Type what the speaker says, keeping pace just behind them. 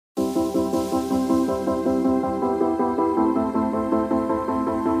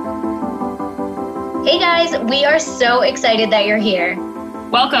Hey guys, we are so excited that you're here.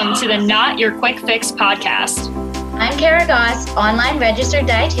 Welcome to the Not Your Quick Fix podcast. I'm Kara Goss, online registered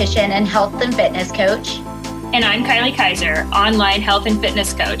dietitian and health and fitness coach. And I'm Kylie Kaiser, online health and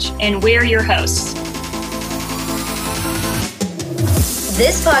fitness coach, and we're your hosts.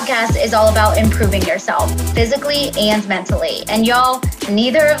 This podcast is all about improving yourself physically and mentally. And y'all,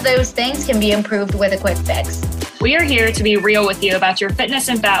 neither of those things can be improved with a quick fix. We are here to be real with you about your fitness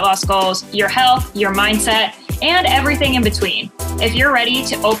and fat loss goals, your health, your mindset, and everything in between. If you're ready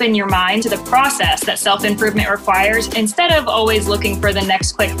to open your mind to the process that self-improvement requires instead of always looking for the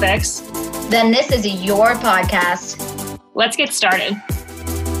next quick fix, then this is your podcast. Let's get started.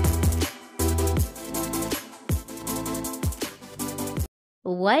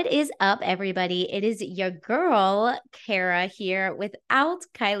 What is up, everybody? It is your girl, Kara, here without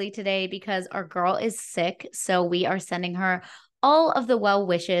Kylie today because our girl is sick. So we are sending her all of the well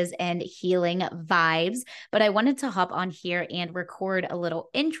wishes and healing vibes. But I wanted to hop on here and record a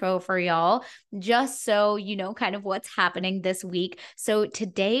little intro for y'all, just so you know kind of what's happening this week. So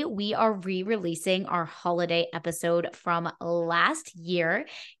today we are re-releasing our holiday episode from last year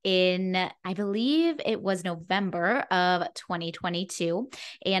in, I believe it was November of 2022.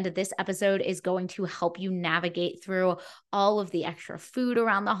 And this episode is going to help you navigate through all of the extra food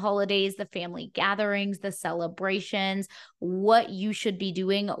around the holidays, the family gatherings, the celebrations, what you should be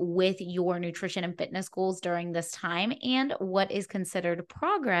doing with your nutrition and fitness goals during this time, and what is considered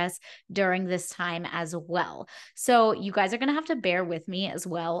progress during this time as well. So you guys are going to have to bear with me as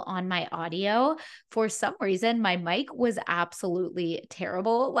well on my audio. For some reason, my mic was absolutely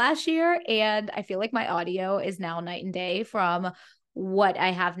terrible last year, and I feel like my audio is now night and day from what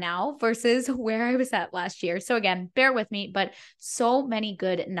I have now versus where I was at last year. So again, bear with me, but so many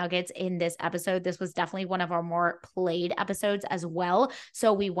good nuggets in this episode. This was definitely one of our more played episodes as well.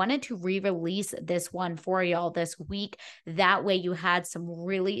 So we wanted to re-release this one for y'all this week. That way you had some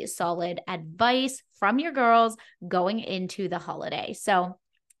really solid advice from your girls going into the holiday. So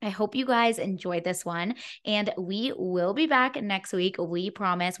I hope you guys enjoyed this one, and we will be back next week. We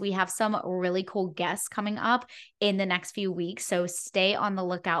promise. We have some really cool guests coming up in the next few weeks, so stay on the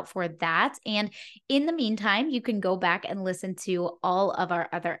lookout for that. And in the meantime, you can go back and listen to all of our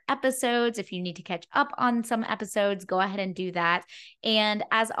other episodes. If you need to catch up on some episodes, go ahead and do that. And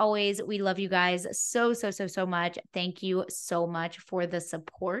as always, we love you guys so much. Thank you so much for the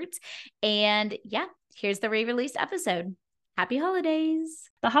support. And yeah, here's the re-released episode. Happy holidays.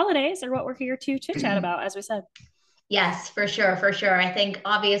 The holidays are what we're here to chit chat about, as we said. Yes, for sure. I think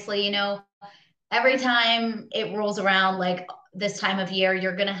obviously, every time it rolls around like this time of year,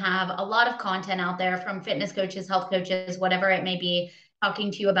 you're going to have a lot of content out there from fitness coaches, health coaches, whatever it may be,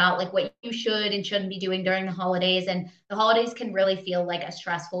 talking to you about like what you should and shouldn't be doing during the holidays. And the holidays can really feel like a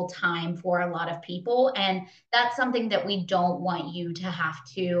stressful time for a lot of people. And that's something that we don't want you to have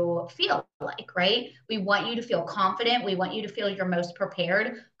to feel like, right? We want you to feel confident. We want you to feel your most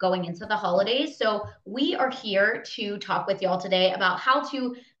prepared going into the holidays. So we are here to talk with y'all today about how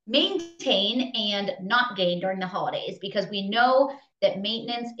to maintain and not gain during the holidays, because we know that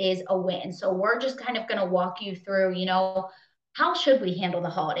maintenance is a win. So we're just kind of going to walk you through, how should we handle the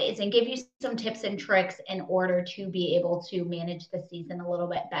holidays and give you some tips and tricks in order to be able to manage the season a little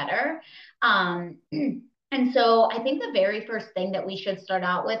bit better. And so I think the very first thing that we should start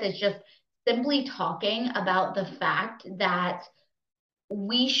out with is just simply talking about the fact that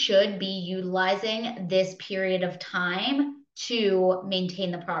we should be utilizing this period of time to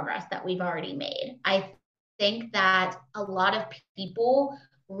maintain the progress that we've already made. I think that a lot of people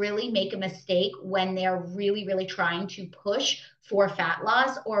really make a mistake when they're really trying to push for fat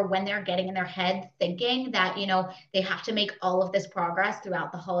loss, or when they're getting in their head thinking that, they have to make all of this progress throughout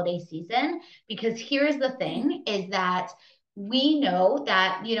the holiday season. Because here's the thing is that we know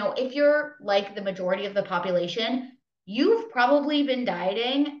that, if you're like the majority of the population, you've probably been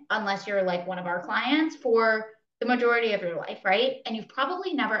dieting, unless you're like one of our clients, for the majority of your life, right? And you've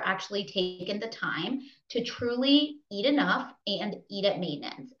probably never actually taken the time to truly eat enough and eat at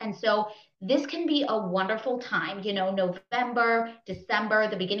maintenance. And so this can be a wonderful time, November, December,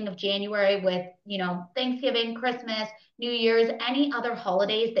 the beginning of January with, Thanksgiving, Christmas, New Year's, any other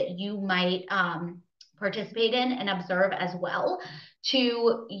holidays that you might participate in and observe as well,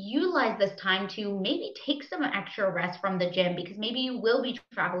 to utilize this time to maybe take some extra rest from the gym, because maybe you will be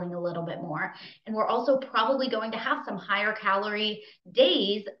traveling a little bit more. And we're also probably going to have some higher calorie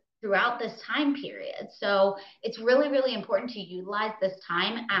days throughout this time period. So it's really important to utilize this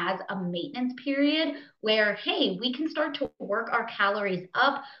time as a maintenance period where, hey, we can start to work our calories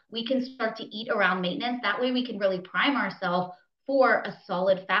up. We can start to eat around maintenance. That way we can really prime ourselves for a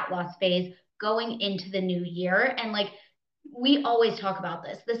solid fat loss phase going into the new year. And like, we always talk about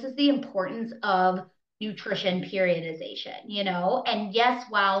this. This is the importance of nutrition periodization, you know? And yes,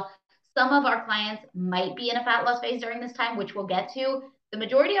 while some of our clients might be in a fat loss phase during this time, which we'll get to, the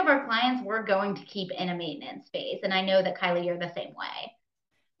majority of our clients we're going to keep in a maintenance phase. And I know that Kylie, you're the same way.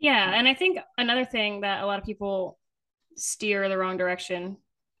 Yeah. And I think another thing that a lot of people steer the wrong direction,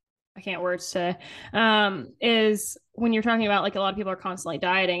 I can't words to, is when you're talking about like a lot of people are constantly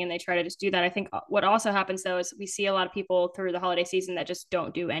dieting and they try to just do that. I think what also happens though is we see a lot of people through the holiday season that just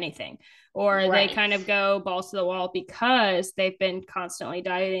don't do anything, or they kind of go balls to the wall because they've been constantly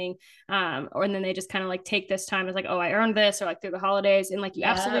dieting. Or and then they just kind of like take this time as like, oh, I earned this, or like through the holidays, and like you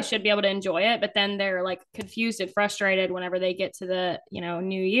absolutely should be able to enjoy it. But then they're like confused and frustrated whenever they get to the,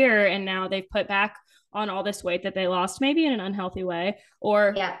 new year, and now they've put back on all this weight that they lost, maybe in an unhealthy way,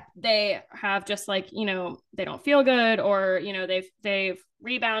 or they have just like, they don't feel good, or, they've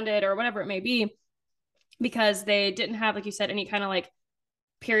rebounded or whatever it may be, because they didn't have, like you said, any kind of like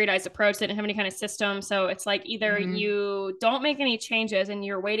periodized approach. They didn't have any kind of system. So it's like either you don't make any changes and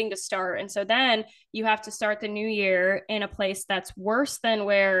you're waiting to start. And so then you have to start the new year in a place that's worse than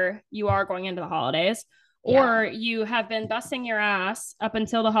where you are going into the holidays. Or you have been busting your ass up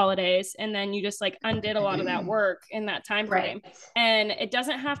until the holidays, and then you just like undid a lot of that work in that time frame. Right. And it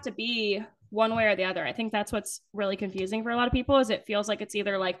doesn't have to be one way or the other. I think that's what's really confusing for a lot of people, is it feels like it's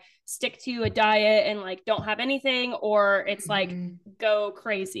either like stick to a diet and like don't have anything, or it's like go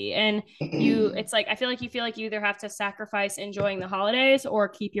crazy. And it's like, I feel like you either have to sacrifice enjoying the holidays or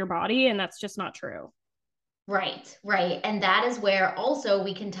keep your body. And that's just not true. Right. And that is where also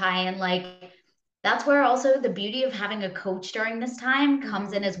we can tie in like, that's where also the beauty of having a coach during this time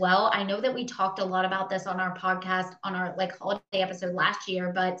comes in as well. I know that we talked a lot about this on our podcast, on our like holiday episode last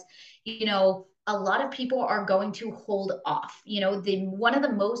year, but a lot of people are going to hold off. One of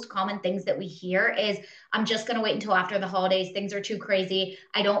the most common things that we hear is, I'm just going to wait until after the holidays. Things are too crazy.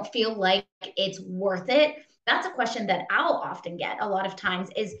 I don't feel like it's worth it. That's a question that I'll often get a lot of times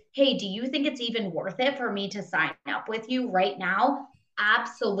is, hey, do you think it's even worth it for me to sign up with you right now?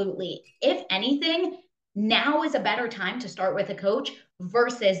 Absolutely. If anything, now is a better time to start with a coach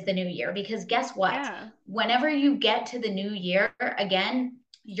versus the new year, because guess what? Whenever you get to the new year, again,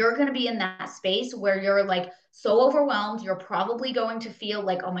 you're going to be in that space where you're like so overwhelmed. You're probably going to feel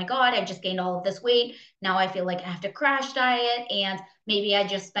like, oh my God, I just gained all of this weight. Now I feel like I have to crash diet, and maybe I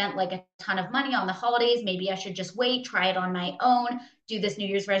just spent like a ton of money on the holidays. Maybe I should just wait, try it on my own, do this New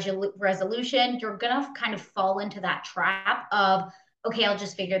Year's resolution. You're going to kind of fall into that trap of, okay, I'll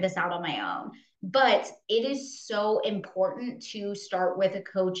just figure this out on my own. But it is so important to start with a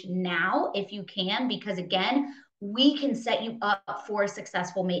coach now if you can, because again, we can set you up for a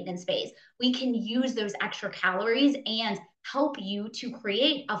successful maintenance phase. We can use those extra calories and help you to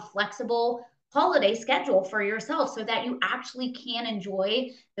create a flexible holiday schedule for yourself so that you actually can enjoy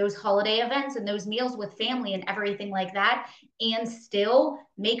those holiday events and those meals with family and everything like that, and still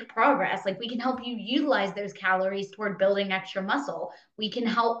make progress. Like, we can help you utilize those calories toward building extra muscle. We can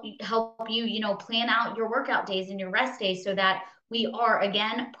help you, plan out your workout days and your rest days so that we are,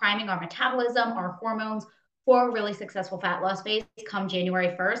 again, priming our metabolism, our hormones for a really successful fat loss phase come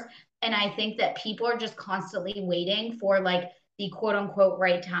January 1st. And I think that people are just constantly waiting for like the quote unquote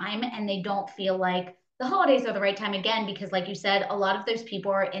right time, and they don't feel like the holidays are the right time, again, because like you said, a lot of those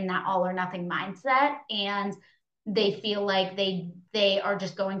people are in that all or nothing mindset, and they feel like they are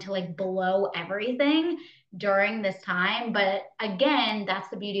just going to like blow everything during this time. But again, that's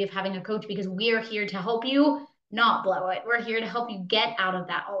the beauty of having a coach, because we're here to help you not blow it. We're here to help you get out of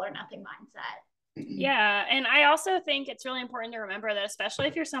that all or nothing mindset. Yeah. And I also think it's really important to remember that, especially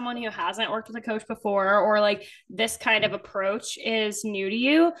if you're someone who hasn't worked with a coach before, or like this kind of approach is new to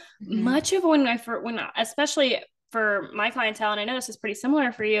you, much of when especially for my clientele, and I know this is pretty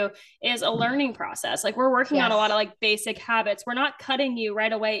similar for you, is a learning process. Like, we're working on a lot of like basic habits. We're not cutting you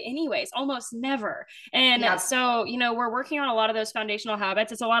right away anyways, almost never. And so, we're working on a lot of those foundational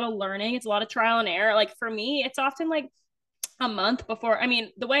habits. It's a lot of learning. It's a lot of trial and error. Like, for me, it's often like a month before. I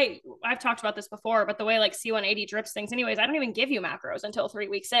mean, the way I've talked about this before, but the way like C180 drips things anyways, I don't even give you macros until 3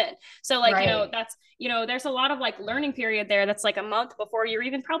 weeks in. So like, that's, there's a lot of like learning period there. That's like a month before you're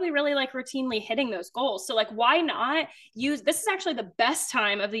even probably really like routinely hitting those goals. So like, why not this is actually the best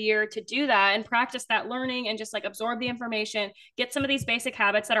time of the year to do that and practice that learning and just like absorb the information, get some of these basic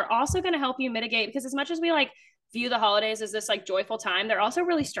habits that are also going to help you mitigate, because as much as we like view the holidays as this like joyful time, they're also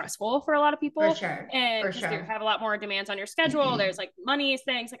really stressful for a lot of people. For sure. And For because they sure. have a lot more demands on your schedule, there's like money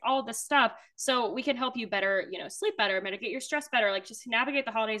things, like all this stuff. So we can help you better, you know, sleep better, mitigate your stress better, like just navigate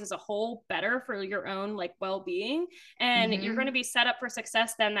the holidays as a whole better for your own like well-being. And you're going to be set up for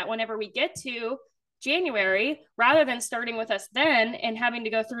success then, that whenever we get to January, rather than starting with us then and having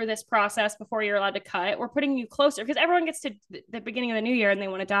to go through this process before you're allowed to cut, we're putting you closer, because everyone gets to the beginning of the new year and they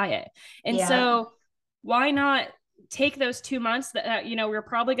want to diet. And so why not take those 2 months that, you know, we're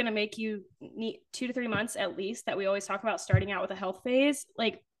probably going to make you need 2 to 3 months at least, that we always talk about starting out with a health phase,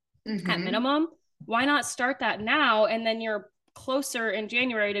 like at minimum. Why not start that now? And then you're closer in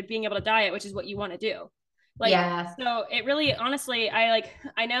January to being able to diet, which is what you want to do. Like, so it really, honestly,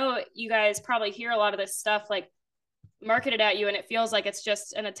 I know you guys probably hear a lot of this stuff like marketed at you, and it feels like it's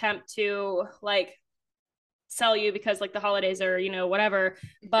just an attempt to like sell you because like the holidays are, you know, whatever,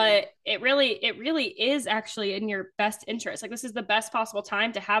 but it really is actually in your best interest. Like, this is the best possible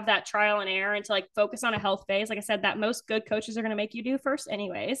time to have that trial and error and to like focus on a health phase, like I said, that most good coaches are going to make you do first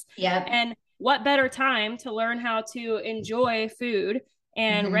anyways. And what better time to learn how to enjoy food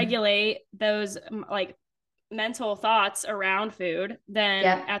and regulate those like mental thoughts around food than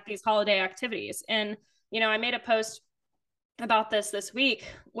at these holiday activities. And, you know, I made a post about this week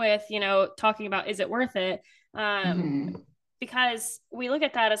with, you know, talking about, is it worth it? Because we look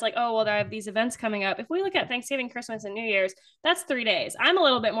at that as like, oh, well, I have these events coming up. If we look at Thanksgiving, Christmas, and New Year's, that's 3 days. I'm a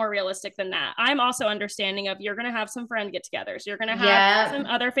little bit more realistic than that. I'm also understanding of, you're going to have some friend get-togethers. You're going to have some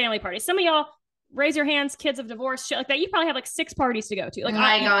other family parties. Some of y'all, raise your hands, kids of divorce, shit like that. You probably have like 6 parties to go to. Like,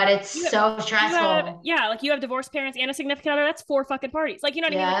 my God, it's so stressful. Like you have divorced parents and a significant other. That's 4 fucking parties. Like, you know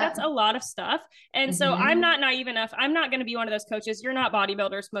what I mean? Like, that's a lot of stuff. And so I'm not naive enough. I'm not going to be one of those coaches. You're not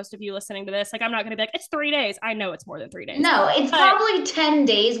bodybuilders. Most of you listening to this, like, I'm not going to be like, it's 3 days. I know it's more than 3 days. No, it's probably 10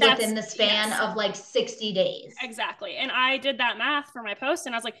 days within the span of like 60 days. Exactly. And I did that math for my post,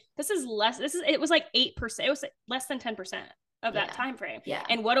 and I was like, it was like 8%. It was less than 10% of that time frame.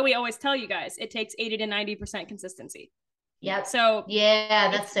 And what do we always tell you guys? It takes 80 to 90% consistency. So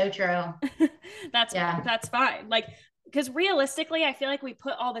that's so true. That's fine. Like, because realistically, I feel like we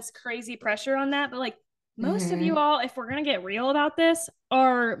put all this crazy pressure on that, but like most of you all, if we're going to get real about this,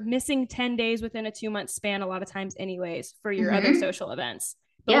 are missing 10 days within a 2-month span a lot of times anyways for your other social events.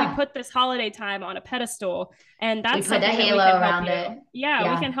 But we put this holiday time on a pedestal, and that's we put a halo around it. We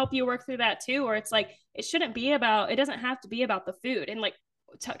can help you work through that too, where it's like, it doesn't have to be about the food. And like,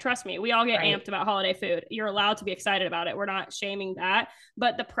 trust me, we all get amped about holiday food. You're allowed to be excited about it. We're not shaming that,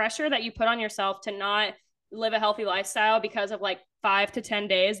 but the pressure that you put on yourself to not live a healthy lifestyle because of like 5 to 10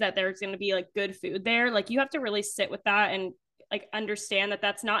 days that there's going to be like good food there, like you have to really sit with that and like understand that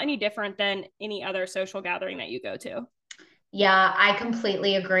that's not any different than any other social gathering that you go to. Yeah, I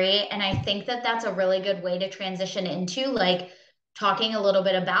completely agree. And I think that that's a really good way to transition into like talking a little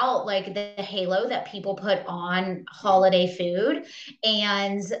bit about like the halo that people put on holiday food.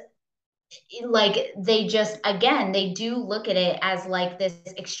 And like, they just, again, they do look at it as like this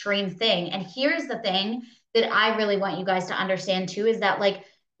extreme thing. And here's the thing that I really want you guys to understand too, is that like,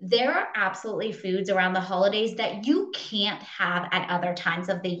 there are absolutely foods around the holidays that you can't have at other times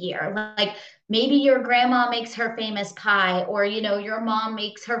of the year. Like, maybe your grandma makes her famous pie, or, you know, your mom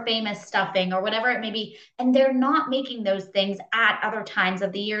makes her famous stuffing, or whatever it may be. And they're not making those things at other times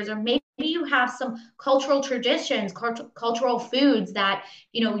of the years. Or maybe you have some cultural traditions, cultural foods that,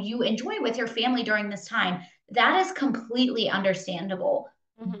 you know, you enjoy with your family during this time. That is completely understandable.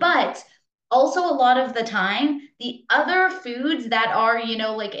 But also, a lot of the time, the other foods that are, you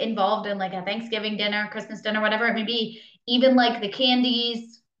know, like involved in like a Thanksgiving dinner, Christmas dinner, whatever it may be, even like the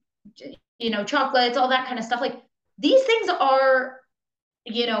candies, you know, chocolates, all that kind of stuff, like these things are,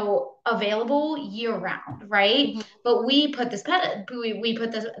 you know, available year round, right? But we put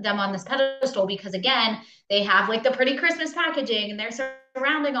them on this pedestal because, again, they have like the pretty Christmas packaging, and they're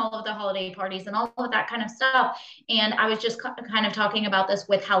surrounding all of the holiday parties and all of that kind of stuff. And I was just kind of talking about this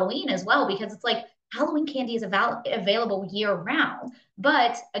with Halloween as well, because it's like Halloween candy is available year round,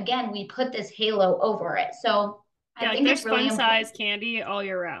 but again, we put this halo over it. So I think there's really fun size candy all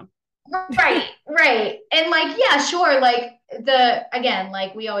year round. Right. And like, yeah, sure. Like again,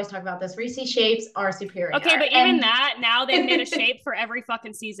 like we always talk about this, Reese's shapes are superior. Okay, but even that, now they've made a shape for every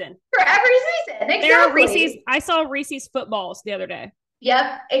fucking season. For every season, exactly. There are Reese's. I saw Reese's footballs the other day.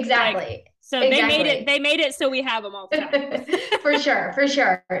 Yep, exactly. Like, so exactly. They made it so we have them all the time. For sure.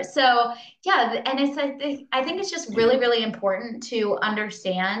 So yeah, and I think it's just really, really important to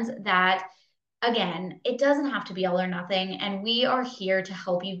understand that, again, it doesn't have to be all or nothing. And we are here to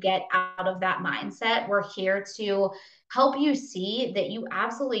help you get out of that mindset. We're here to help you see that you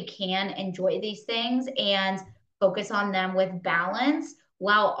absolutely can enjoy these things. And focus on them with balance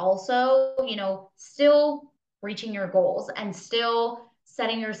while also, still reaching your goals and still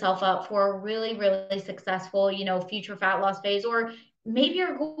setting yourself up for a really, really successful, future fat loss phase. Or maybe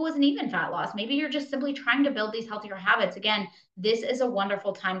your goal isn't even fat loss. Maybe you're just simply trying to build these healthier habits. Again, this is a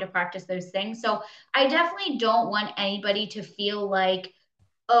wonderful time to practice those things. So I definitely don't want anybody to feel like,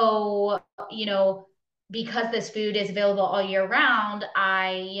 oh, because this food is available all year round,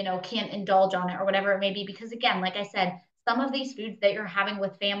 I, can't indulge on it or whatever it may be. Because again, like I said, some of these foods that you're having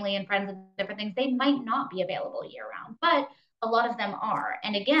with family and friends and different things, they might not be available year round, but a lot of them are.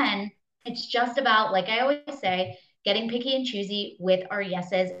 And again, it's just about, like I always say, getting picky and choosy with our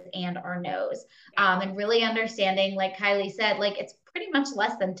yeses and our nos. And really understanding, like Kylie said, like it's pretty much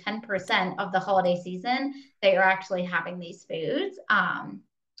less than 10% of the holiday season that you're actually having these foods.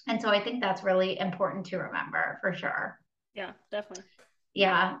 And so I think that's really important to remember for sure. Yeah, definitely.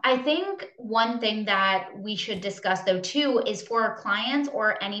 Yeah, I think one thing that we should discuss though too is for our clients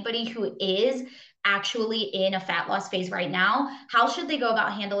or anybody who is actually in a fat loss phase right now, how should they go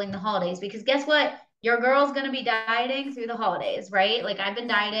about handling the holidays? Because guess what? Your girl's going to be dieting through the holidays, right? Like I've been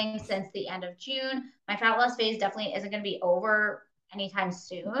dieting since the end of June. My fat loss phase definitely isn't going to be over anytime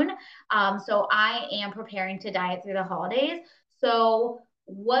soon. So I am preparing to diet through the holidays. So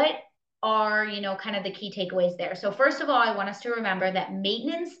what are, kind of the key takeaways there? So first of all, I want us to remember that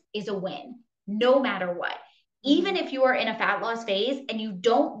maintenance is a win, no matter what. Even if you are in a fat loss phase and you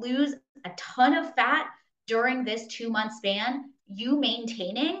don't lose a ton of fat during this 2-month span, you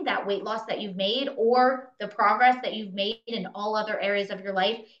maintaining that weight loss that you've made or the progress that you've made in all other areas of your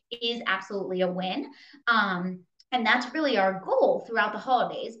life is absolutely a win. And that's really our goal throughout the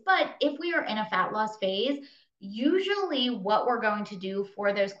holidays. But if we are in a fat loss phase, usually what we're going to do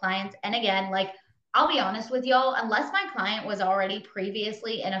for those clients, and again, like I'll be honest with y'all, unless my client was already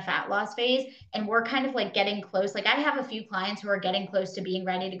previously in a fat loss phase and we're kind of like getting close, like I have a few clients who are getting close to being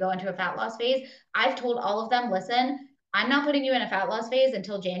ready to go into a fat loss phase. I've told all of them, listen, I'm not putting you in a fat loss phase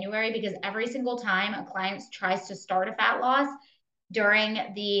until January, because every single time a client tries to start a fat loss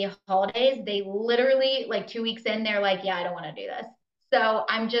during the holidays, they literally like 2 weeks in, they're like, yeah, I don't want to do this. So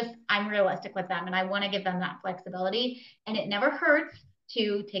I'm realistic with them and I want to give them that flexibility. And it never hurts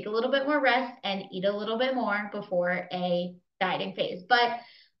to take a little bit more rest and eat a little bit more before a dieting phase. But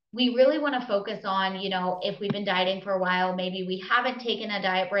we really want to focus on, if we've been dieting for a while, maybe we haven't taken a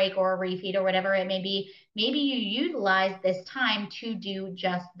diet break or a refeed or whatever it may be, maybe you utilize this time to do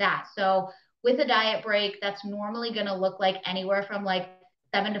just that. So with a diet break, that's normally going to look like anywhere from like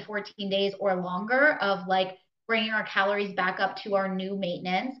 7 to 14 days or longer of like bringing our calories back up to our new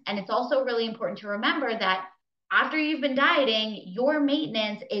maintenance. And it's also really important to remember that after you've been dieting, your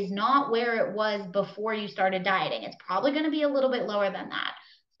maintenance is not where it was before you started dieting. It's probably going to be a little bit lower than that.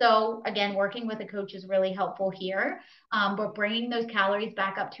 So again, working with a coach is really helpful here, but bringing those calories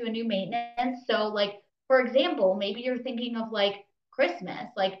back up to a new maintenance. So like, for example, maybe you're thinking of like Christmas,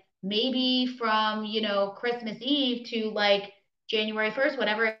 like maybe from, Christmas Eve to like January 1st,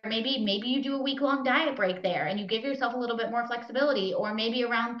 whatever it may be, maybe you do a week-long diet break there and you give yourself a little bit more flexibility. Or maybe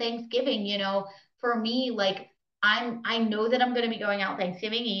around Thanksgiving, for me, like I know that I'm going to be going out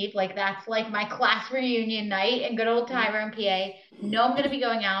Thanksgiving Eve. Like that's like my class reunion night in good old Tyrone, PA. No, I'm going to be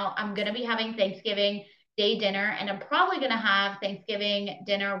going out. I'm going to be having Thanksgiving Day dinner, and I'm probably going to have Thanksgiving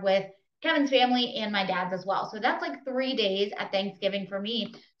dinner with Kevin's family and my dad's as well. So that's like 3 days at Thanksgiving for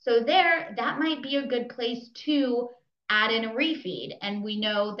me. So that might be a good place to add in a refeed. And we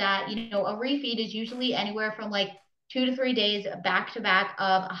know that, a refeed is usually anywhere from like 2 to 3 days back to back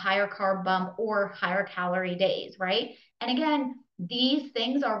of a higher carb bump or higher calorie days, right? And again, these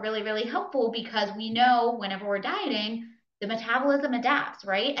things are really, really helpful because we know whenever we're dieting, the metabolism adapts,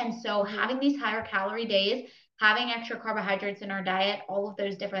 right? And so having these higher calorie days, having extra carbohydrates in our diet, all of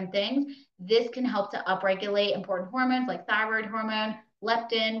those different things, this can help to upregulate important hormones like thyroid hormone,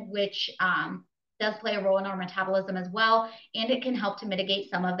 leptin, which does play a role in our metabolism as well. And it can help to mitigate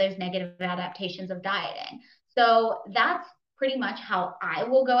some of those negative adaptations of dieting. So that's pretty much how I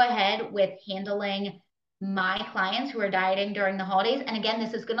will go ahead with handling my clients who are dieting during the holidays. And again,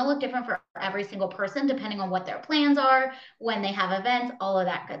 this is going to look different for every single person, depending on what their plans are, when they have events, all of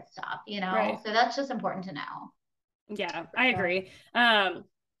that good stuff, Right. So that's just important to know. Yeah, I agree.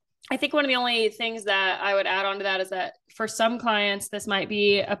 I think one of the only things that I would add on to that is that for some clients, this might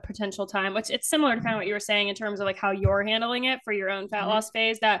be a potential time, which it's similar to kind of what you were saying in terms of like how you're handling it for your own fat loss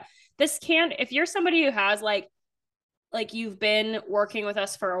phase, that this can, if you're somebody who has like like you've been working with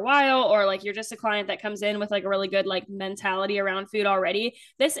us for a while, or like you're just a client that comes in with like a really good like mentality around food already,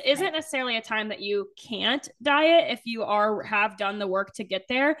 this isn't necessarily a time that you can't diet if you have done the work to get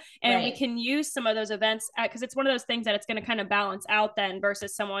there. And we can use some of those events because it's one of those things that it's going to kind of balance out then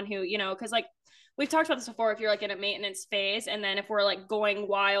versus someone who, you know, because like we've talked about this before, if you're like in a maintenance phase, and then if we're like going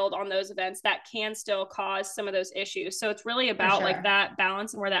wild on those events, that can still cause some of those issues. So it's really about like that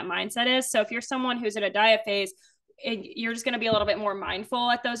balance and where that mindset is. So if you're someone who's in a diet phase, you're just going to be a little bit more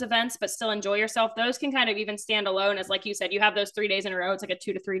mindful at those events, but still enjoy yourself. Those can kind of even stand alone as, like you said, you have those 3 days in a row. It's like a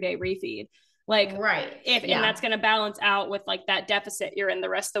 2 to 3 day refeed. Like, and that's going to balance out with like that deficit you're in the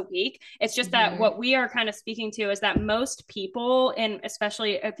rest of the week. It's just that what we are kind of speaking to is that most people, and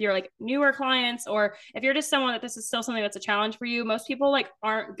especially if you're like newer clients, or if you're just someone that this is still something that's a challenge for you, most people like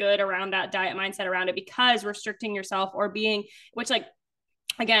aren't good around that diet mindset around it, because restricting yourself or being, which like,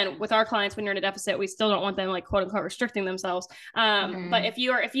 again, with our clients, when you're in a deficit, we still don't want them like quote unquote restricting themselves. But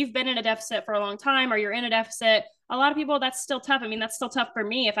if you've been in a deficit for a long time, or you're in a deficit, a lot of people, that's still tough. I mean, that's still tough for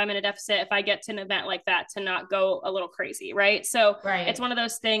me if I'm in a deficit, if I get to an event like that, to not go a little crazy. Right. So it's one of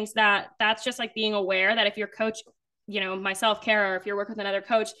those things that's just like being aware that if your coach, you know, myself, Kara, or if you're working with another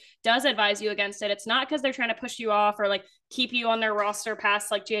coach, does advise you against it, it's not because they're trying to push you off or like keep you on their roster past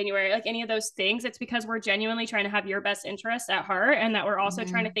like January, like any of those things. It's because we're genuinely trying to have your best interests at heart, and that we're also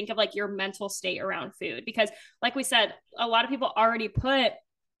trying to think of like your mental state around food. Because like we said, a lot of people already put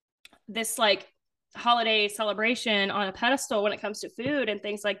this like holiday celebration on a pedestal when it comes to food and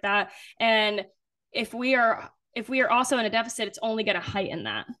things like that. And if we are also in a deficit, it's only going to heighten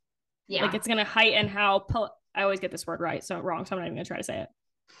that. Like it's going to heighten how I always get this word right, so wrong, so I'm not even gonna try to say it.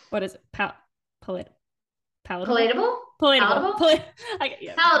 What is it? Palatable? Palatable.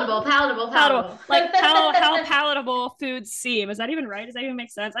 Like how palatable foods seem. Is that even right? Does that even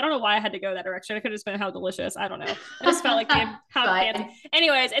make sense? I don't know why I had to go that direction. It could have just been how delicious. I don't know. I just felt like how fancy.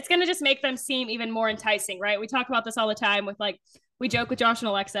 Anyways, it's gonna just make them seem even more enticing, right? We talk about this all the time with like, we joke with Josh and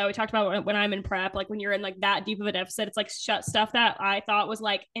Alexa. We talked about when I'm in prep, like when you're in like that deep of a deficit, it's like stuff that I thought was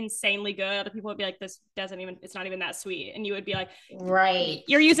like insanely good. Other people would be like, it's not even that sweet. And you would be like,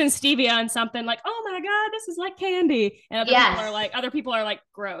 you're using stevia and something like, oh my God, this is like candy. And other people are like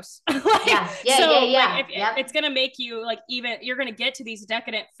gross. It's going to make you like, even you're going to get to these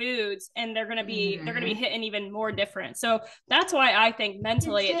decadent foods, and they're going to be hitting even more different. So that's why I think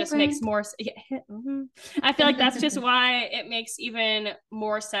mentally it just makes more, I feel like that's just why it makes even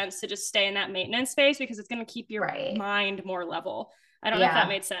more sense to just stay in that maintenance phase, because it's going to keep your mind more level. I don't know if that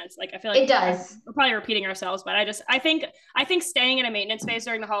made sense. Like, I feel like it does. We're probably repeating ourselves, but I think staying in a maintenance phase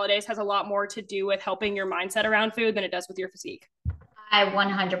during the holidays has a lot more to do with helping your mindset around food than it does with your physique. I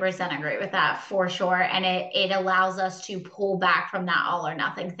 100% agree with that, for sure. And it allows us to pull back from that all or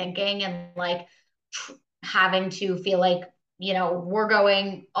nothing thinking, and like having to feel like, you know, we're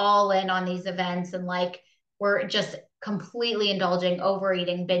going all in on these events, and like we're just completely indulging,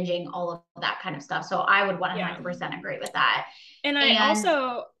 overeating, binging, all of that kind of stuff. So I would 100% agree with that. And I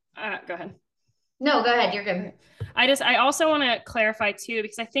also, go ahead. No, go ahead. You're good. I also want to clarify too,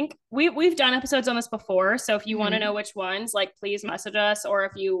 because I think we've done episodes on this before. So if you want to know which ones, like, please message us, or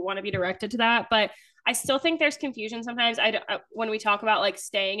if you want to be directed to that. But I still think there's confusion sometimes when we talk about like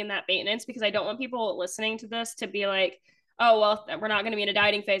staying in that maintenance, because I don't want people listening to this to be like, oh, well, we're not going to be in a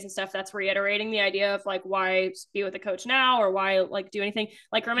dieting phase and stuff. That's reiterating the idea of like, why be with a coach now, or why like do anything.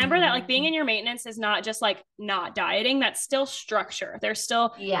 Like, remember that like being in your maintenance is not just like not dieting. That's still structure. There's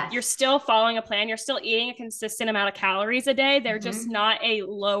still, you're still following a plan. You're still eating a consistent amount of calories a day. They're just not a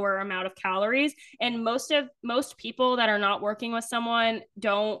lower amount of calories. And most people that are not working with someone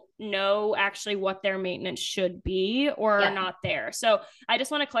don't know actually what their maintenance should be, or are not there. So I just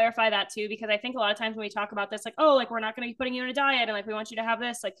want to clarify that too, because I think a lot of times when we talk about this, like, oh, like we're not going to be putting you in a diet, and like we want you to have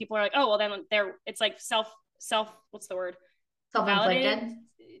this, like people are like, oh, well then it's like self what's the word? Self-inflicted?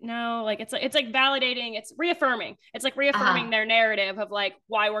 No, like it's like validating, it's reaffirming. It's like reaffirming their narrative of like,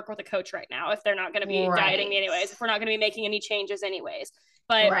 why work with a coach right now if they're not going to be dieting me anyways, if we're not going to be making any changes anyways.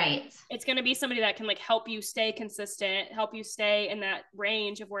 But it's going to be somebody that can like help you stay consistent, help you stay in that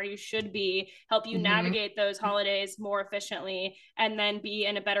range of where you should be, help you navigate those holidays more efficiently, and then be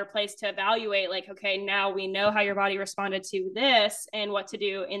in a better place to evaluate like, okay, now we know how your body responded to this and what to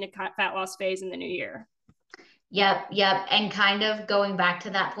do in a fat loss phase in the new year. Yep. And kind of going back to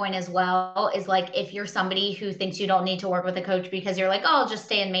that point as well is like, if you're somebody who thinks you don't need to work with a coach because you're like, oh, I'll just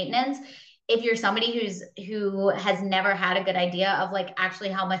stay in maintenance. If you're somebody who has never had a good idea of like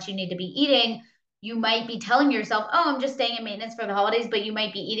actually how much you need to be eating, you might be telling yourself, oh, I'm just staying in maintenance for the holidays, but you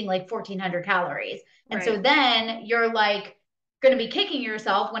might be eating like 1,400 calories. And so then you're like, going to be kicking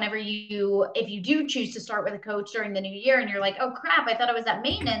yourself whenever if you do choose to start with a coach during the new year and you're like, oh crap, I thought I was at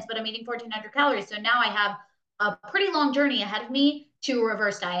maintenance, but I'm eating 1,400 calories. So now I have a pretty long journey ahead of me to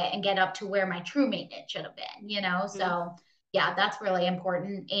reverse diet and get up to where my true maintenance should have been, So yeah, that's really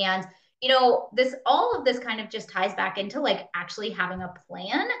important. And, all of this kind of just ties back into like actually having a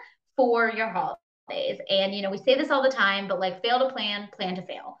plan for your holidays. And, we say this all the time, but like fail to plan, plan to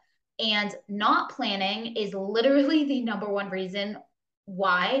fail. And not planning is literally the number one reason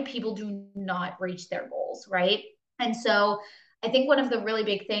why people do not reach their goals, right? And so I think one of the really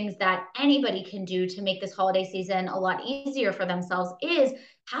big things that anybody can do to make this holiday season a lot easier for themselves is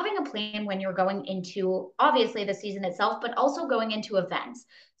having a plan when you're going into obviously the season itself, but also going into events.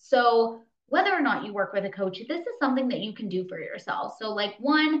 So whether or not you work with a coach, this is something that you can do for yourself. So like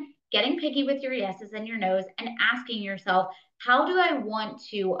one, getting picky with your yeses and your nos and asking yourself, how do I want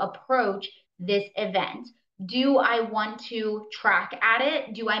to approach this event? Do I want to track at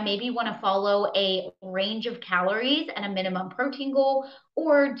it? Do I maybe want to follow a range of calories and a minimum protein goal?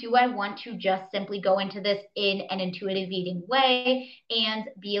 Or do I want to just simply go into this in an intuitive eating way and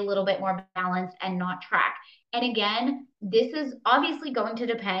be a little bit more balanced and not track? And again, this is obviously going to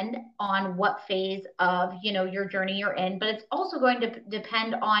depend on what phase of, your journey you're in, but it's also going to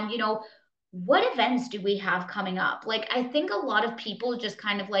depend on, what events do we have coming up? Like, I think a lot of people just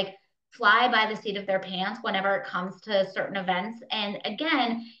kind of like fly by the seat of their pants whenever it comes to certain events. And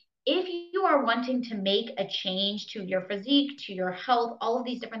again, if you are wanting to make a change to your physique, to your health, all of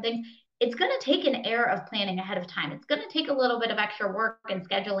these different things, it's going to take an air of planning ahead of time. It's going to take a little bit of extra work and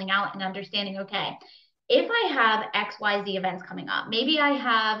scheduling out and understanding, okay, if I have XYZ events coming up, maybe I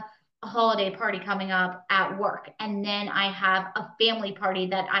have a holiday party coming up at work, and then I have a family party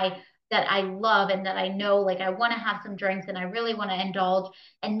that I love and that I know like I want to have some drinks and I really want to indulge.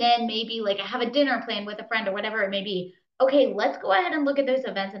 And then maybe like I have a dinner plan with a friend or whatever it may be. Okay, let's go ahead and look at those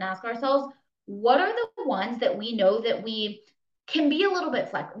events and ask ourselves, what are the ones that we know that we can be a little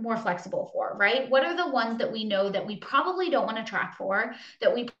bit more flexible for, right? What are the ones that we know that we probably don't want to track for,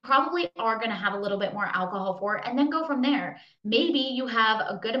 that we probably are going to have a little bit more alcohol for, and then go from there. Maybe you have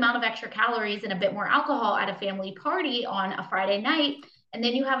a good amount of extra calories and a bit more alcohol at a family party on a Friday night, and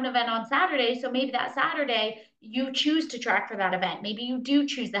then you have an event on Saturday. So maybe that Saturday you choose to track for that event. Maybe you do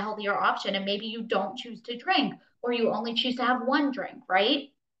choose the healthier option, and maybe you don't choose to drink, or you only choose to have one drink, right?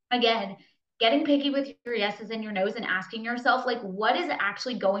 Again, getting picky with your yeses and your nos and asking yourself, like, what is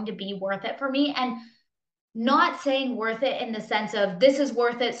actually going to be worth it for me? And not saying worth it in the sense of this is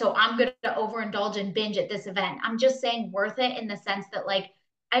worth it, so I'm going to overindulge and binge at this event. I'm just saying worth it in the sense that, like,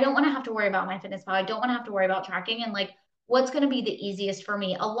 I don't want to have to worry about MyFitnessPal. I don't want to have to worry about tracking, and like, what's going to be the easiest for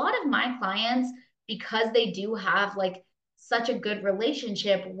me? A lot of my clients, because they do have like such a good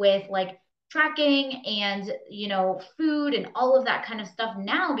relationship with like tracking and food and all of that kind of stuff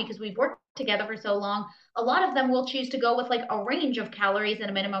now, because we've worked together for so long, a lot of them will choose to go with like a range of calories and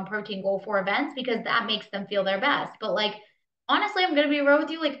a minimum protein goal for events because that makes them feel their best. But like, honestly, I'm going to be real with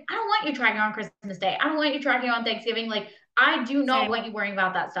you. Like, I don't want you tracking on Christmas Day. I don't want you tracking on Thanksgiving. Like, I do not want you worrying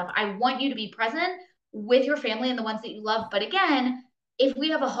about that stuff. I want you to be present with your family and the ones that you love. But again, if we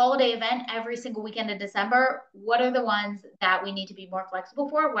have a holiday event every single weekend in December, what are the ones that we need to be more flexible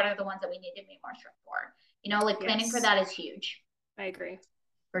for? What are the ones that we need to be more strict for? Like planning for that is huge. I agree.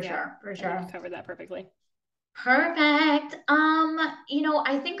 For sure. You covered that perfectly. Perfect.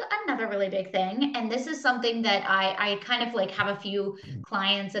 I think another really big thing, and this is something that I kind of like have a few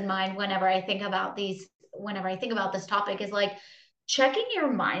clients in mind whenever I think about this topic, is like checking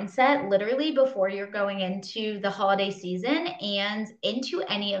your mindset literally before you're going into the holiday season and into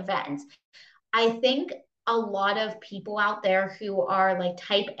any event. I think a lot of people out there who are like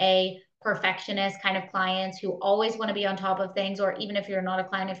type A perfectionist kind of clients who always want to be on top of things, or even if you're not a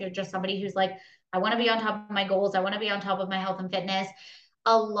client, if you're just somebody who's like, I want to be on top of my goals, I want to be on top of my health and fitness,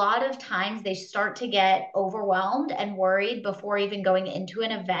 a lot of times they start to get overwhelmed and worried before even going into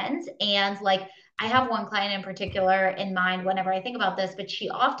an event. And like, I have one client in particular in mind whenever I think about this, but she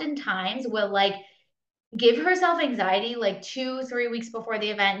oftentimes will like give herself anxiety like 2-3 weeks before the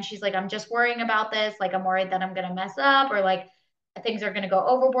event. And she's like, I'm just worrying about this. Like, I'm worried that I'm going to mess up, or like things are going to go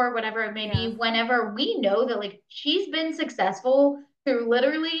overboard, whatever it may be. Whenever we know that like she's been successful through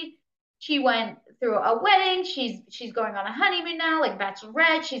literally, she went through a wedding. She's going on a honeymoon now, like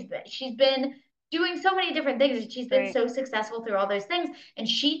bachelorette. She's been doing so many different things. She's been so successful through all those things. And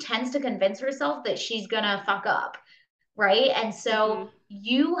she tends to convince herself that she's going to fuck up. Right. And so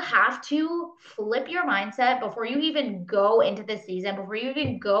you have to flip your mindset before you even go into this season, before you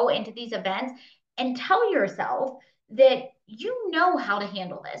even go into these events, and tell yourself that you know how to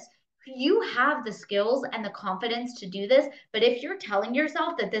handle this. you have the skills and the confidence to do this. But if you're telling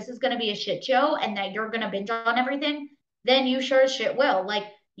yourself that this is going to be a shit show and that you're going to binge on everything, then you sure as shit will. Like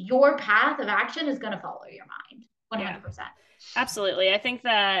your path of action is going to follow your mind 100%. Yeah, absolutely. I think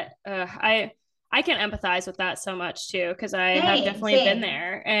that I can empathize with that so much too, because I have definitely been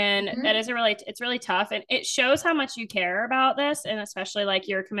there, and it's really tough, and it shows how much you care about this, and especially like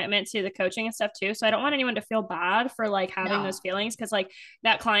your commitment to the coaching and stuff too. So I don't want anyone to feel bad for like having those feelings, because like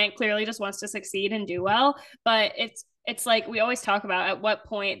that client clearly just wants to succeed and do well, but it's like we always talk about at what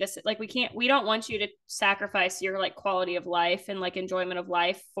point this, like we don't want you to sacrifice your like quality of life and like enjoyment of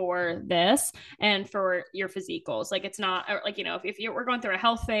life for this and for your physique goals. Like it's not like, you know, if we're going through a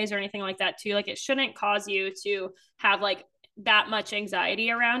health phase or anything like that too, like it shouldn't cause you to have like that much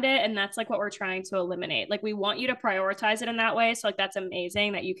anxiety around it. And that's like what we're trying to eliminate. Like we want you to prioritize it in that way. So like that's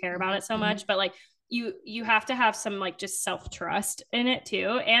amazing that you care about it so much, but like you have to have some like just self-trust in it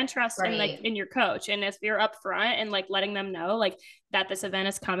too, and trust in like in your coach. And if you're up front and like letting them know like that this event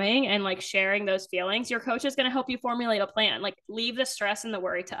is coming and like sharing those feelings, your coach is going to help you formulate a plan. Like leave the stress and the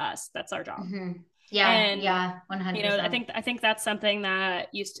worry to us. That's our job. Yeah. And, yeah. 100%. You know, I think that's something that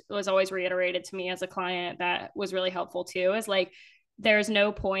was always reiterated to me as a client that was really helpful too, is like, there's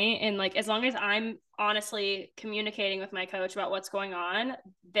no point in like, as long as I'm honestly communicating with my coach about what's going on,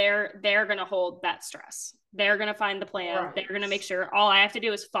 they're going to hold that stress. They're going to find the plan. Right. They're going to make sure all I have to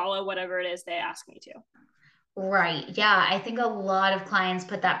do is follow whatever it is they ask me to. Right. Yeah. I think a lot of clients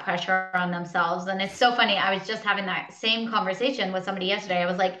put that pressure on themselves. And it's so funny. I was just having that same conversation with somebody yesterday. I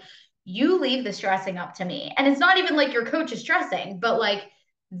was like, you leave the stressing up to me. And it's not even like your coach is stressing, but like,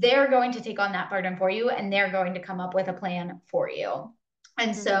 they're going to take on that burden for you, and they're going to come up with a plan for you.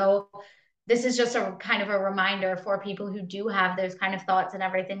 And so this is just a kind of a reminder for people who do have those kind of thoughts and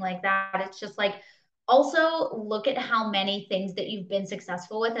everything like that. It's just like, also look at how many things that you've been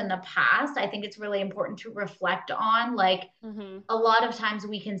successful with in the past. I think it's really important to reflect on, like a lot of times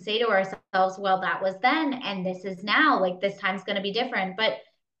we can say to ourselves, well, that was then and this is now, like this time's going to be different, but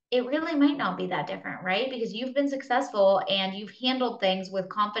it really might not be that different, right? Because you've been successful and you've handled things with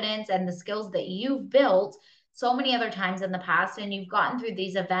confidence and the skills that you've built so many other times in the past, and you've gotten through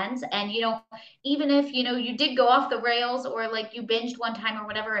these events. And, you know, even if, you know, you did go off the rails or like you binged one time or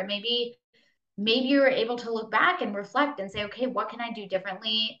whatever it may be, maybe you're able to look back and reflect and say, okay, what can I do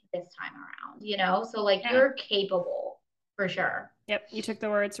differently this time around? You know, so like you're capable for sure. Yep. You took the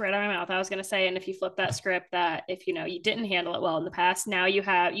words right out of my mouth. I was going to say, and if you flip that script, that if, you know, you didn't handle it well in the past, now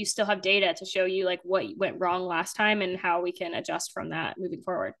you still have data to show you like what went wrong last time and how we can adjust from that moving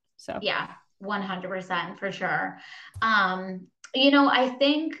forward. So yeah, 100% for sure. You know, I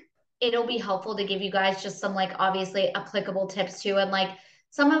think it'll be helpful to give you guys just some like obviously applicable tips too. And like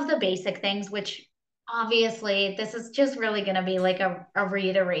some of the basic things, which obviously this is just really going to be like a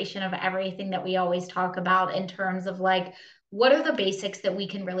reiteration of everything that we always talk about in terms of like, what are the basics that we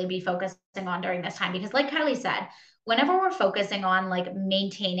can really be focusing on during this time? Because like Kylie said, whenever we're focusing on like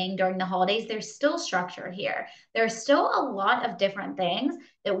maintaining during the holidays, there's still structure here. There's still a lot of different things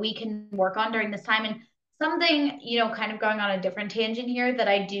that we can work on during this time. And something, you know, kind of going on a different tangent here that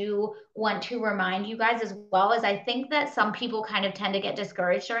I do want to remind you guys as well is I think that some people kind of tend to get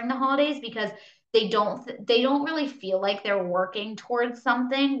discouraged during the holidays because they don't really feel like they're working towards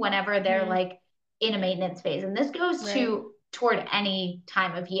something whenever they're like in a maintenance phase. And this goes toward any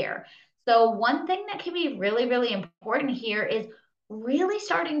time of year. So one thing that can be really, really important here is really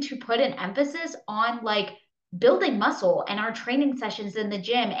starting to put an emphasis on like building muscle and our training sessions in the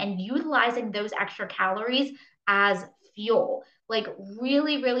gym and utilizing those extra calories as fuel. Like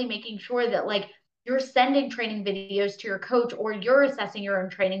really, really making sure that like you're sending training videos to your coach or you're assessing your own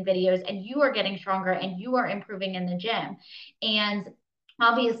training videos and you are getting stronger and you are improving in the gym. And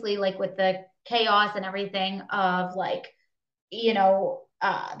obviously like with the chaos and everything of like, you know,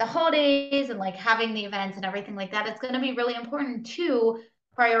 the holidays and like having the events and everything like that, it's going to be really important to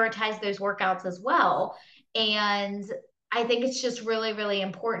prioritize those workouts as well. And I think it's just really, really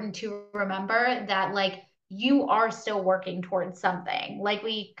important to remember that like you are still working towards something. Like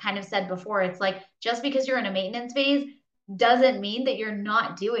we kind of said before, it's like just because you're in a maintenance phase doesn't mean that you're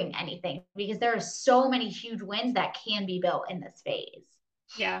not doing anything, because there are so many huge wins that can be built in this phase.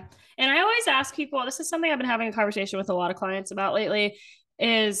 Yeah. And I always ask people, this is something I've been having a conversation with a lot of clients about lately,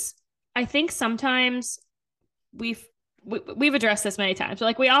 is I think sometimes we've addressed this many times.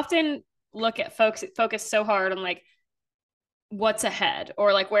 Like we often look at focus so hard on like what's ahead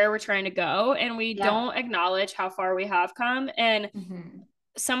or like where we're trying to go. And we don't acknowledge how far we have come. And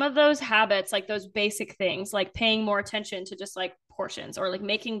some of those habits, like those basic things, like paying more attention to just like portions or like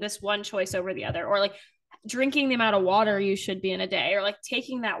making this one choice over the other, or like drinking the amount of water you should be in a day, or like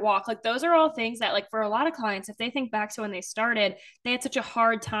taking that walk. Like those are all things that, like, for a lot of clients, if they think back to when they started, they had such a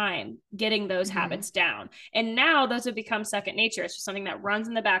hard time getting those habits down. And now those have become second nature. It's just something that runs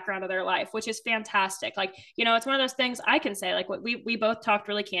in the background of their life, which is fantastic. Like, you know, it's one of those things I can say, like, what we both talked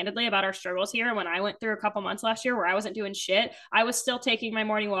really candidly about our struggles here. And when I went through a couple months last year where I wasn't doing shit, I was still taking my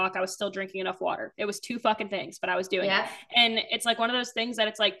morning walk. I was still drinking enough water. It was two fucking things, but I was doing it. And it's like one of those things that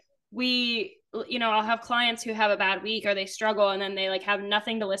it's like, you know, I'll have clients who have a bad week or they struggle and then they like have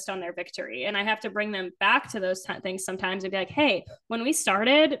nothing to list on their victory. And I have to bring them back to those things sometimes and be like, hey, when we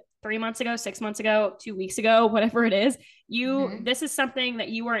started 3 months ago, 6 months ago, 2 weeks ago, whatever it is, this is something that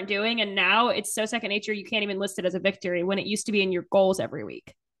you weren't doing. And now it's so second nature, you can't even list it as a victory when it used to be in your goals every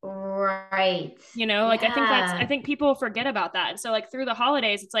week. Right. You know, like I think people forget about that. And so like through the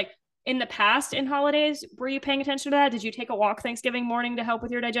holidays, it's like, in the past, in holidays, were you paying attention to that? Did you take a walk Thanksgiving morning to help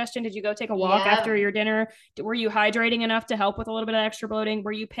with your digestion? Did you go take a walk after your dinner? Were you hydrating enough to help with a little bit of extra bloating?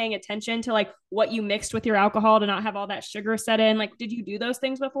 Were you paying attention to like what you mixed with your alcohol to not have all that sugar set in? Like, did you do those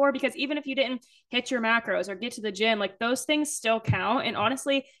things before? Because even if you didn't hit your macros or get to the gym, like those things still count. And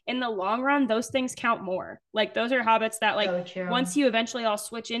honestly, in the long run, those things count more. Like those are habits that like once you eventually all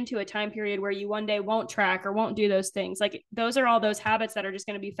switch into a time period where you one day won't track or won't do those things, like those are all those habits that are just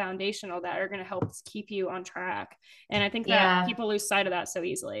going to be foundational, that are going to help keep you on track. And I think that people lose sight of that so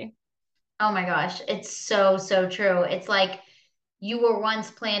easily. Oh my gosh, it's so, so true. It's like you were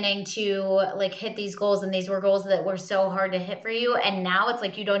once planning to like hit these goals and these were goals that were so hard to hit for you. And now it's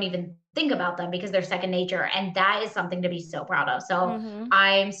like you don't even think about them because they're second nature. And that is something to be so proud of. So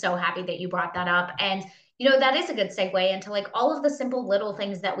I'm so happy that you brought that up. And you know, that is a good segue into like all of the simple little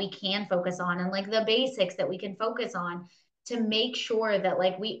things that we can focus on and like the basics that we can focus on to make sure that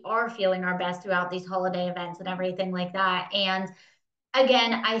like we are feeling our best throughout these holiday events and everything like that. And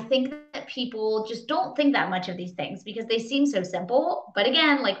again, I think that people just don't think that much of these things because they seem so simple. But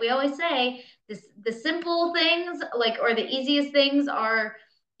again, like we always say, the simple things, like, or the easiest things are,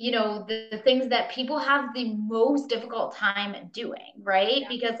 you know, the things that people have the most difficult time doing, right?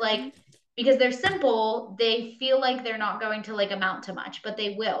 Because like, because they're simple, they feel like they're not going to like amount to much, but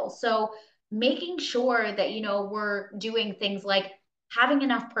they will. So making sure that, you know, we're doing things like having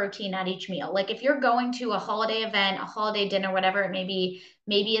enough protein at each meal. Like if you're going to a holiday event, a holiday dinner, whatever it may be,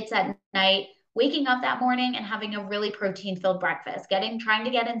 maybe it's at night, waking up that morning and having a really protein filled breakfast, trying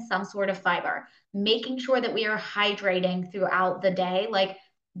to get in some sort of fiber, making sure that we are hydrating throughout the day. Like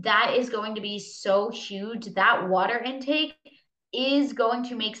that is going to be so huge. That water intake is going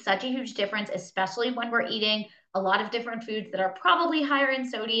to make such a huge difference, especially when we're eating a lot of different foods that are probably higher in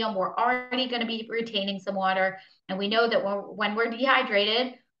sodium. We're already going to be retaining some water. And we know that when we're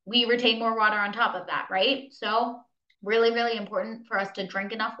dehydrated, we retain more water on top of that, right? So really, really important for us to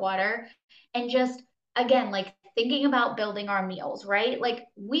drink enough water and just, again, like thinking about building our meals, right? Like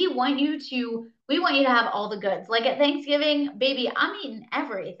we want you to have all the goods. Like at Thanksgiving, baby, I'm eating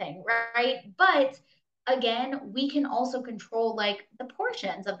everything, right? But again, we can also control like the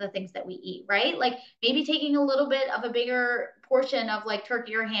portions of the things that we eat, right? Like maybe taking a little bit of a bigger portion of like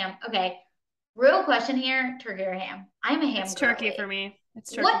turkey or ham. Okay, real question here, turkey or ham? I'm a ham girl. It's turkey for me.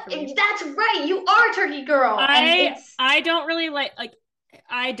 It's turkey for me. That's right. You are a turkey girl. I don't really like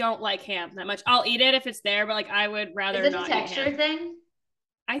I don't like ham that much. I'll eat it if it's there, but like I would rather not eat ham. Is it a texture thing?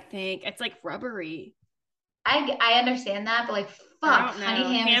 I think it's like rubbery. I understand that, but like fuck,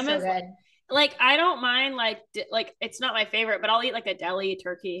 honey ham is so good. Like I don't mind like it's not my favorite, but I'll eat like a deli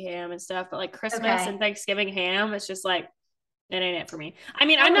turkey ham and stuff. But like Christmas and Thanksgiving ham, it's just like it ain't it for me. I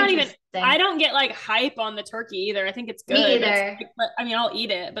mean, I don't get like hype on the turkey either. I think it's good. Me either. But I mean, I'll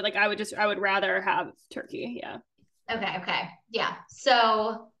eat it, but like I would rather have turkey. Yeah. Okay. Yeah.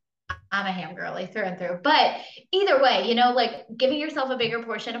 So I'm a ham girly through and through. But either way, you know, like giving yourself a bigger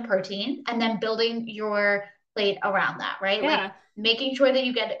portion of protein and then building your plate around that, right? Yeah. Like making sure that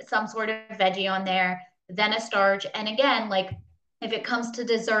you get some sort of veggie on there, then a starch. And again, like if it comes to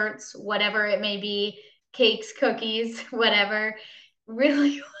desserts, whatever it may be, cakes, cookies, whatever,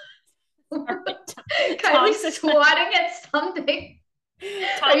 really Kylie's swatting at something.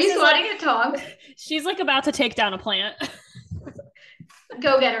 Are you swatting at Tongs? She's like about to take down a plant.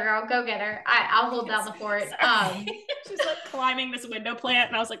 Go get her, girl. Go get her. I'll hold down the fort. She's like climbing this window plant,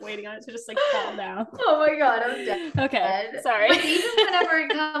 and I was like waiting on it to just like fall down. Oh my god, I'm dead. Okay, sorry. But even whenever it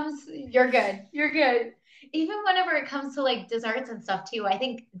comes, you're good. You're good. Even whenever it comes to like desserts and stuff too, I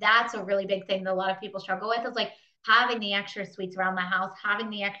think that's a really big thing that a lot of people struggle with is like having the extra sweets around the house, having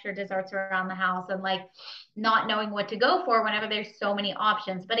the extra desserts around the house, and like not knowing what to go for whenever there's so many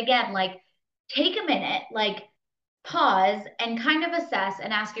options. But again, like take a minute, like pause and kind of assess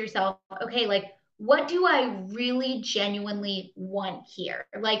and ask yourself, okay, like what do I really genuinely want here?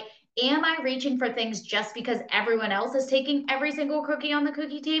 Like, am I reaching for things just because everyone else is taking every single cookie on the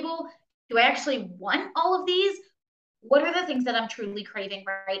cookie table? Do I actually want all of these? What are the things that I'm truly craving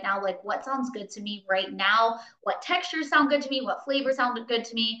right now? Like, what sounds good to me right now? What textures sound good to me? What flavors sound good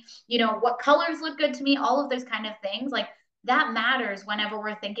to me? You know, what colors look good to me? All of those kind of things. Like, that matters whenever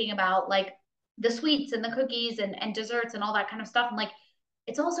we're thinking about like the sweets and the cookies and desserts and all that kind of stuff. And like,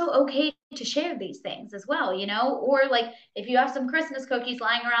 it's also okay to share these things as well, you know? Or like, if you have some Christmas cookies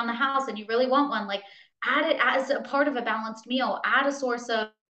lying around the house and you really want one, like, add it as a part of a balanced meal, add a source of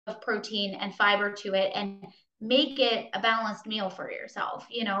protein and fiber to it, and make it a balanced meal for yourself.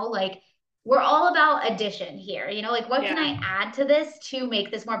 You know, like, we're all about addition here. You know, like, what can I add to this to make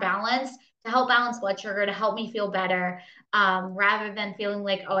this more balanced, to help balance blood sugar, to help me feel better, rather than feeling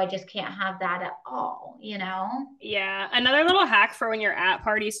like, oh, I just can't have that at all, you know? Yeah. Another little hack for when you're at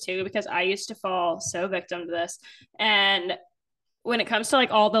parties too, because I used to fall so victim to this. And when it comes to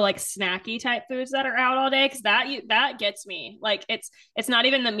like all the like snacky type foods that are out all day, because that gets me. Like it's not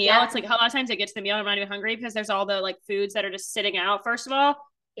even the meal. Yeah. It's like a lot of times it gets to the meal and I'm not even hungry because there's all the like foods that are just sitting out. First of all,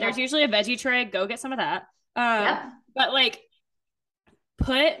 there's usually a veggie tray. Go get some of that. But like,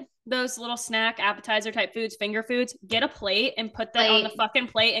 put those little snack appetizer type foods, finger foods, get a plate and put that on the fucking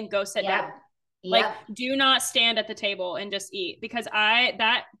plate and go sit down. Like, do not stand at the table and just eat, because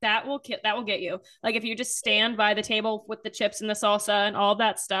that will get you. Like, if you just stand by the table with the chips and the salsa and all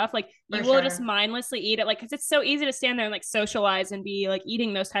that stuff, like you will just mindlessly eat it. Like, because it's so easy to stand there and like socialize and be like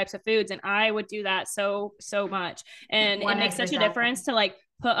eating those types of foods. And I would do that so much. And 100%. It makes such a difference to like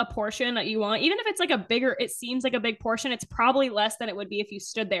put a portion that you want, even if it's like a bigger, it seems like a big portion, it's probably less than it would be if you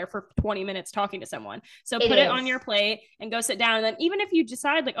stood there for 20 minutes talking to someone. So put it on your plate and go sit down. And then even if you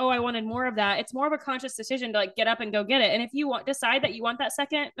decide like, oh, I wanted more of that, it's more of a conscious decision to like get up and go get it. And if you decide that you want that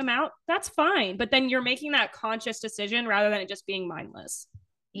second amount, that's fine. But then you're making that conscious decision rather than it just being mindless.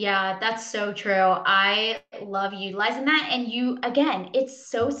 Yeah, that's so true. I love utilizing that. And you, again, it's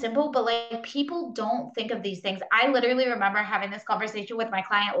so simple, but like, people don't think of these things. I literally remember having this conversation with my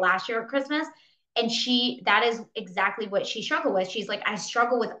client last year at Christmas, and that is exactly what she struggled with. She's like, I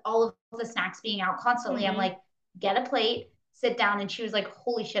struggle with all of the snacks being out constantly. I'm like, get a plate, sit down. And she was like,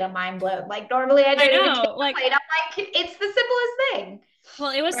 holy shit, I'm mind blown. Like, normally I don't even take a plate. I'm like, it's the simplest thing.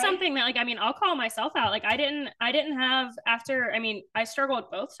 Well, it was something that like, I mean, I'll call myself out. Like I didn't have after, I mean, I struggled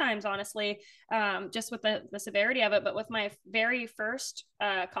both times, honestly, just with the severity of it. But with my very first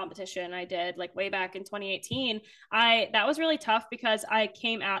competition I did like way back in 2018, that was really tough because I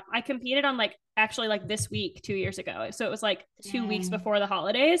competed on like actually like this week 2 years ago. So it was like 2 weeks before the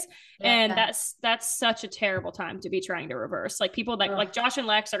holidays. And that's such a terrible time to be trying to reverse. Like people that like Josh and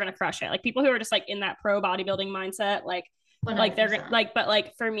Lex are going to crush it. Like people who are just like in that pro bodybuilding mindset, like 100%. They're like, but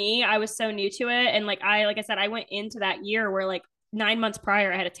like for me, I was so new to it. And like I said, I went into that year where like 9 months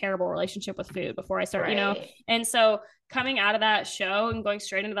prior, I had a terrible relationship with food before I started, you know? And so coming out of that show and going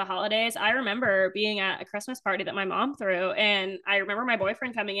straight into the holidays, I remember being at a Christmas party that my mom threw. And I remember my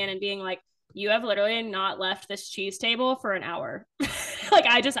boyfriend coming in and being like, you have literally not left this cheese table for an hour. Like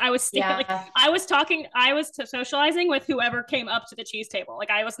I was socializing with whoever came up to the cheese table. Like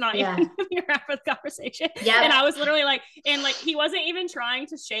I was not even here after the conversation. Yeah. And I was literally like, and like, he wasn't even trying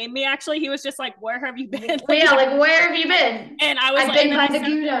to shame me. Actually, he was just like, where have you been? Like, where have you been? And I was I've been by the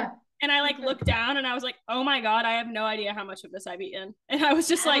Gouda. And I like looked down and I was like, oh my God, I have no idea how much of this I've eaten. And I was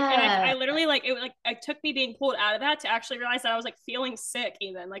just like, and I literally like, it like, it took me being pulled out of that to actually realize that I was like feeling sick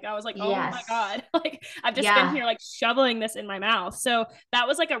even. Like I was like, oh my God, like I've just been here like shoveling this in my mouth. So that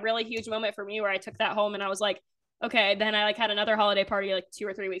was like a really huge moment for me where I took that home and I was like, okay, then I like had another holiday party like 2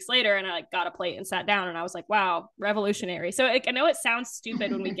 or 3 weeks later and I like got a plate and sat down and I was like, wow, revolutionary. So like, I know it sounds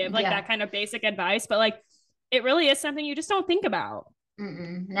stupid when we give like that kind of basic advice, but like, it really is something you just don't think about.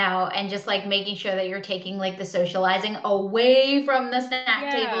 No, and just like making sure that you're taking like the socializing away from the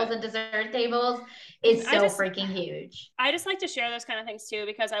snack tables and dessert tables is so freaking huge. I just like to share those kind of things too,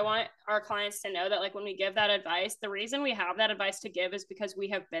 because I want our clients to know that like when we give that advice, the reason we have that advice to give is because we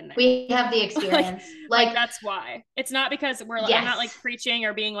have been there. We have the experience. like that's why. It's not because I'm not like preaching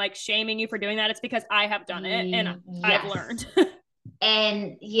or being like shaming you for doing that. It's because I have done it and I've learned.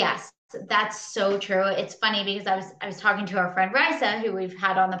 And yes, that's so true. It's funny because I was talking to our friend Risa, who we've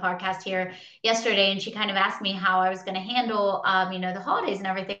had on the podcast here yesterday, and she kind of asked me how I was going to handle, the holidays and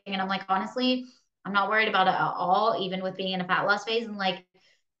everything. And I'm like, honestly, I'm not worried about it at all, even with being in a fat loss phase. And like,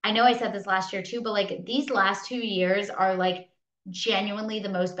 I know I said this last year too, but like these last 2 years are like genuinely the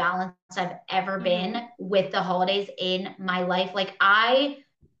most balanced I've ever been with the holidays in my life. Like I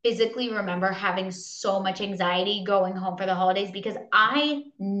physically remember having so much anxiety going home for the holidays because I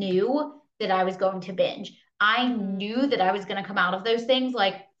knew that I was going to binge. I knew that I was going to come out of those things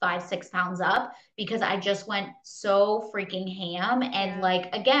like 5-6 pounds up because I just went so freaking ham. And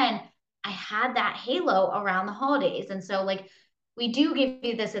like, again, I had that halo around the holidays. And so like, we do give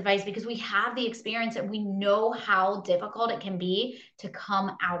you this advice because we have the experience and we know how difficult it can be to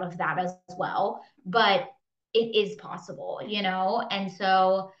come out of that as well. But it is possible, you know? And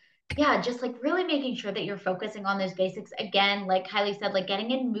so, yeah, just like really making sure that you're focusing on those basics. Again, like Kylie said, like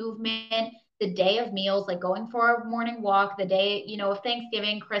getting in movement the day of meals, like going for a morning walk, the day, you know, of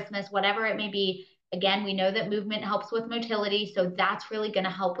Thanksgiving, Christmas, whatever it may be. Again, we know that movement helps with motility. So that's really going to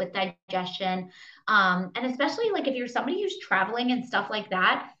help with digestion. And especially like if you're somebody who's traveling and stuff like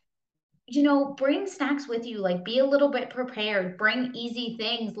that, you know, bring snacks with you, like be a little bit prepared, bring easy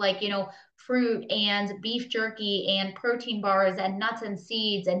things like, you know, fruit and beef jerky and protein bars and nuts and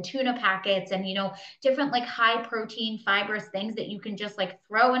seeds and tuna packets and, you know, different like high protein fibrous things that you can just like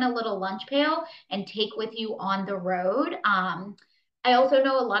throw in a little lunch pail and take with you on the road. I also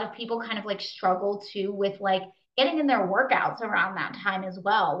know a lot of people kind of like struggle too with like getting in their workouts around that time as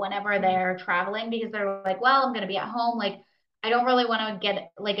well, whenever they're traveling, because they're like, well, I'm going to be at home. Like, I don't really want to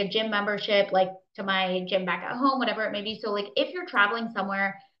get like a gym membership, like to my gym back at home, whatever it may be. So like if you're traveling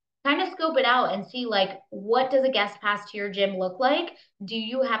somewhere, kind of scope it out and see like, what does a guest pass to your gym look like? Do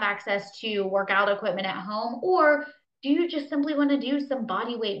you have access to workout equipment at home, or do you just simply want to do some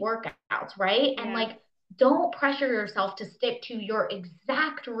body weight workouts, right? And like, don't pressure yourself to stick to your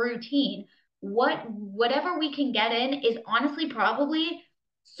exact routine. Whatever we can get in is honestly probably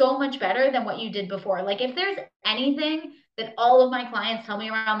so much better than what you did before. Like if there's anything that all of my clients tell me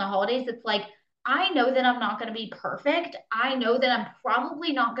around the holidays, it's like, I know that I'm not going to be perfect. I know that I'm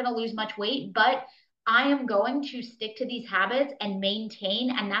probably not going to lose much weight, but I am going to stick to these habits and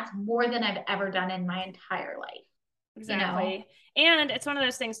maintain. And that's more than I've ever done in my entire life. Exactly. You know? And it's one of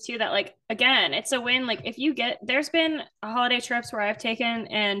those things too that like, again, it's a win. Like if you get, there's been holiday trips where I've taken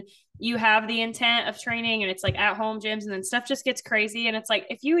and you have the intent of training and it's like at home gyms and then stuff just gets crazy. And it's like,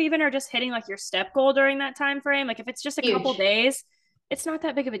 if you even are just hitting like your step goal during that time frame, like if it's just a couple days, it's not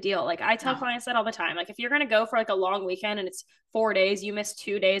that big of a deal. Like I tell clients that all the time. Like if you're going to go for like a long weekend and it's 4 days, you miss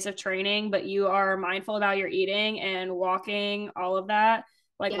 2 days of training, but you are mindful about your eating and walking, all of that,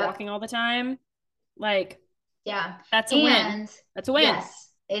 like walking all the time. Like, that's a win. That's a win. Yes,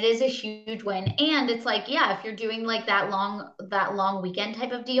 it is a huge win. And it's like, yeah, if you're doing like that long weekend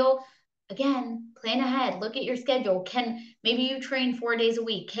type of deal, again, plan ahead, look at your schedule. Maybe you train 4 days a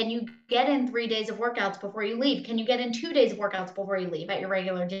week. Can you get in 3 days of workouts before you leave? Can you get in 2 days of workouts before you leave at your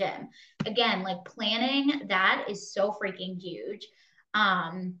regular gym? Again, like planning that is so freaking huge.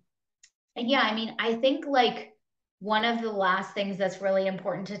 And yeah, I mean, I think like one of the last things that's really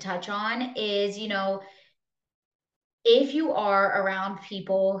important to touch on is, you know, if you are around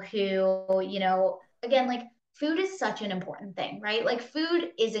people who, you know, again, like food is such an important thing, right? Like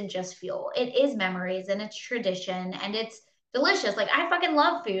food isn't just fuel, it is memories and it's tradition and it's delicious. Like I fucking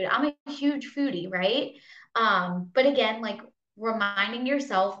love food. I'm a huge foodie, right? But again, like reminding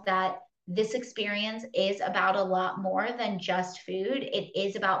yourself that this experience is about a lot more than just food. It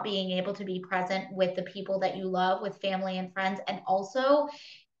is about being able to be present with the people that you love, with family and friends, and also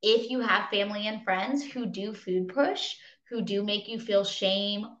if you have family and friends who do food push, who do make you feel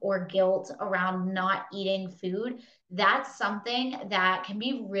shame or guilt around not eating food, that's something that can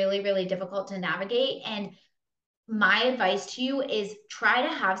be really, really difficult to navigate. And my advice to you is try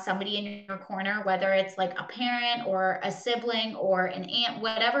to have somebody in your corner, whether it's like a parent or a sibling or an aunt,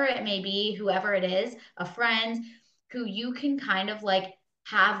 whatever it may be, whoever it is, a friend who you can kind of like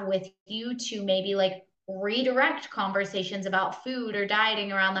have with you to maybe like redirect conversations about food or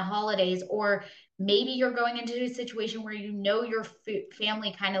dieting around the holidays. Or maybe you're going into a situation where you know your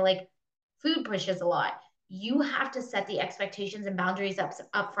family kind of like food pushes a lot. You have to set the expectations and boundaries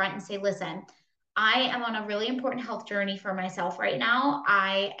up front and say, listen, I am on a really important health journey for myself right now.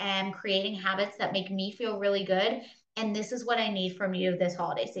 I am creating habits that make me feel really good. And this is what I need from you this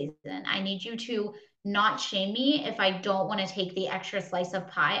holiday season. I need you to not shame me if I don't want to take the extra slice of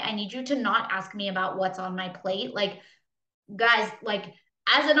pie. I need you to not ask me about what's on my plate. Like, guys, like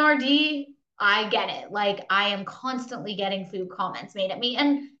as an RD, I get it. Like, I am constantly getting food comments made at me.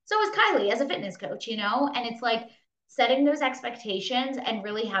 And so is Kylie as a fitness coach, you know? And it's like, setting those expectations and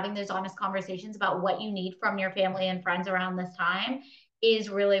really having those honest conversations about what you need from your family and friends around this time is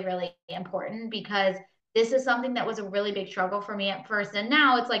really, really important, because this is something that was a really big struggle for me at first. And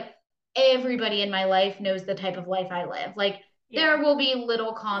now it's like everybody in my life knows the type of life I live. Like there will be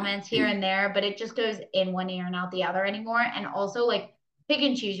little comments here and there, but it just goes in one ear and out the other anymore. And also like pick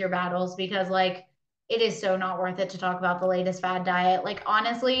and choose your battles, because like it is so not worth it to talk about the latest fad diet. Like,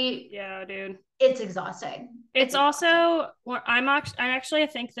 honestly, Yeah, dude. it's exhausting. It's also, well, I actually, I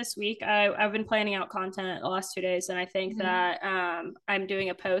think this week I've been planning out content the last 2 days, and I think that I'm doing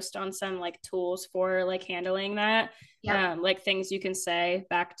a post on some like tools for like handling that, like things you can say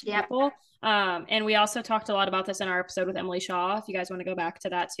back to people. And we also talked a lot about this in our episode with Emily Shaw, if you guys want to go back to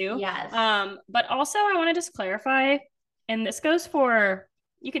that too. Yes. But also I want to just clarify, and this goes for,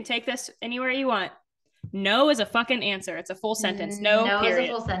 you can take this anywhere you want. No is a fucking answer. It's a full sentence. No, period. Is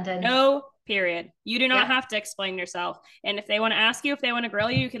a full sentence. No, period. You do not have to explain yourself. And if they want to ask you, if they want to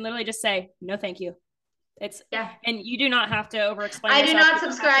grill you, you can literally just say, no, thank you. It's and you do not have to over explain. I do not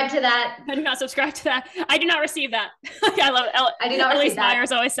subscribe to that. I do not subscribe to that. I do not receive that. I love it. I do not receive that.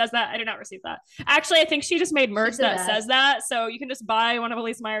 Myers always says that. I do not receive that. Actually, I think she just made merch that says that. So you can just buy one of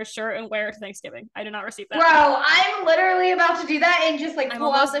Elise Myers' shirt and wear it to Thanksgiving. I do not receive that. Bro, I'm literally about to do that and just like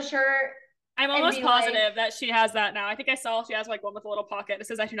pull out the shirt. I'm almost positive that she has that now. I think I saw she has like one with a little pocket. It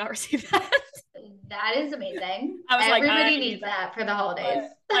says, I do not receive that. That is amazing. Everybody needs that for the holidays.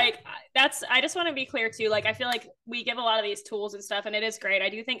 Like I just want to be clear too. Like, I feel like we give a lot of these tools and stuff, and it is great. I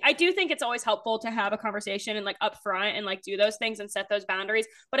do think it's always helpful to have a conversation and like upfront and like do those things and set those boundaries.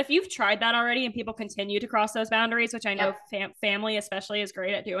 But if you've tried that already and people continue to cross those boundaries, which I know family especially is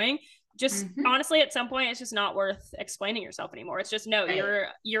great at doing, just honestly, at some point, it's just not worth explaining yourself anymore. It's just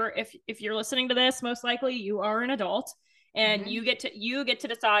if you're listening to this, most likely you are an adult, and you get to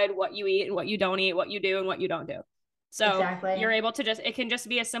decide what you eat and what you don't eat, what you do and what you don't do. So you're able to it can just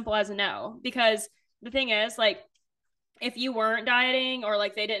be as simple as a no. Because the thing is, like, if you weren't dieting, or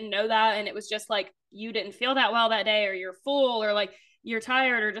like they didn't know that, and it was just like you didn't feel that well that day, or you're full, or like you're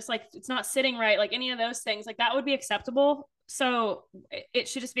tired, or just like it's not sitting right, like any of those things, like that would be acceptable. So it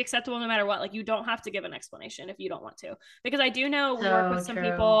should just be acceptable no matter what. Like, you don't have to give an explanation if you don't want to, because I do know we work with some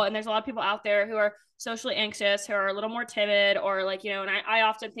people, and there's a lot of people out there who are socially anxious, who are a little more timid, or like, and I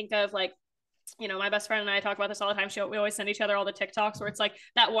often think of like, my best friend and I talk about this all the time. We always send each other all the TikToks where it's like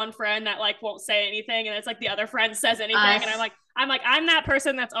that one friend that like won't say anything, and it's like the other friend says anything. And I'm that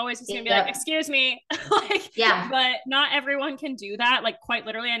person that's always just gonna be like, excuse me. But not everyone can do that. Like, quite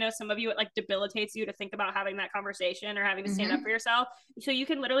literally, I know some of you, it like debilitates you to think about having that conversation or having to stand up for yourself. So you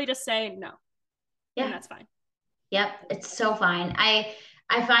can literally just say no. And that's fine. Yep. It's so fine. I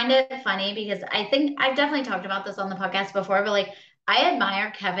find it funny because I think I've definitely talked about this on the podcast before, but like, I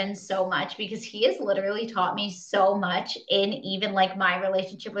admire Kevin so much because he has literally taught me so much in even like my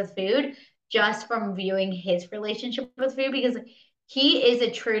relationship with food, just from viewing his relationship with food, because he is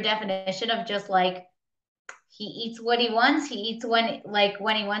a true definition of just like, he eats what he wants. He eats when he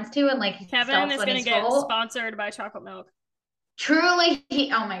wants to, and like Kevin is going to get sponsored by chocolate milk. Truly,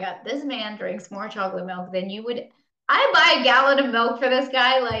 oh my God, this man drinks more chocolate milk than you would. I buy a gallon of milk for this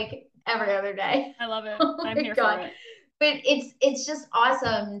guy like every other day. I love it. I'm here for it. But it's just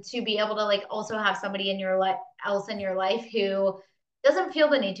awesome to be able to like also have somebody in your life who doesn't feel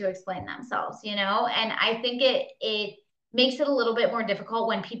the need to explain themselves, And I think it makes it a little bit more difficult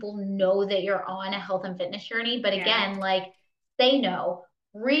when people know that you're on a health and fitness journey. But again, like, say no,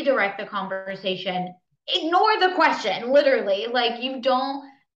 redirect the conversation, ignore the question, literally. Like, you don't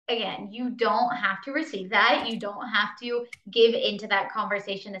have to receive that. You don't have to give into that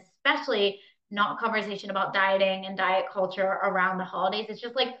conversation, especially not conversation about dieting and diet culture around the holidays. It's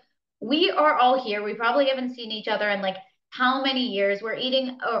just like, we are all here. We probably haven't seen each other in like how many years we're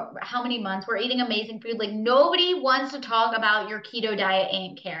eating, or how many months we're eating amazing food. Like, nobody wants to talk about your keto diet,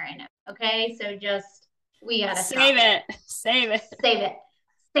 Aunt Karen. Okay. So just, we gotta save it.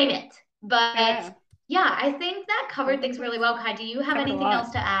 But I think that covered things really well. Kai, do you have anything else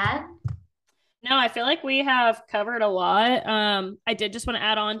to add? No, I feel like we have covered a lot. I did just want to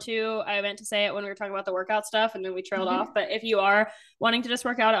add on to, I meant to say it when we were talking about the workout stuff and then we trailed off. But if you are wanting to just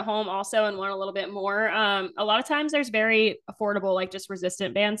work out at home also and want a little bit more, a lot of times there's very affordable, like just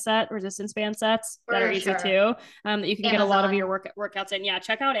resistance band sets that are easy too. That you can get a lot of your workouts in. Yeah,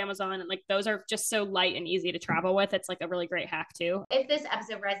 check out Amazon. And like, those are just so light and easy to travel with. It's like a really great hack too. If this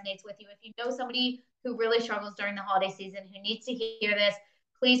episode resonates with you, if you know somebody who really struggles during the holiday season, who needs to hear this,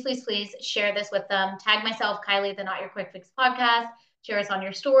 please share this with them. Tag myself, Kylie, the Not Your Quick Fix podcast. Share us on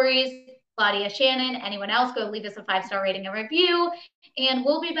your stories. Claudia, Shannon, anyone else, go leave us a 5-star rating and review. And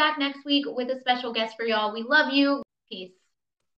we'll be back next week with a special guest for y'all. We love you. Peace.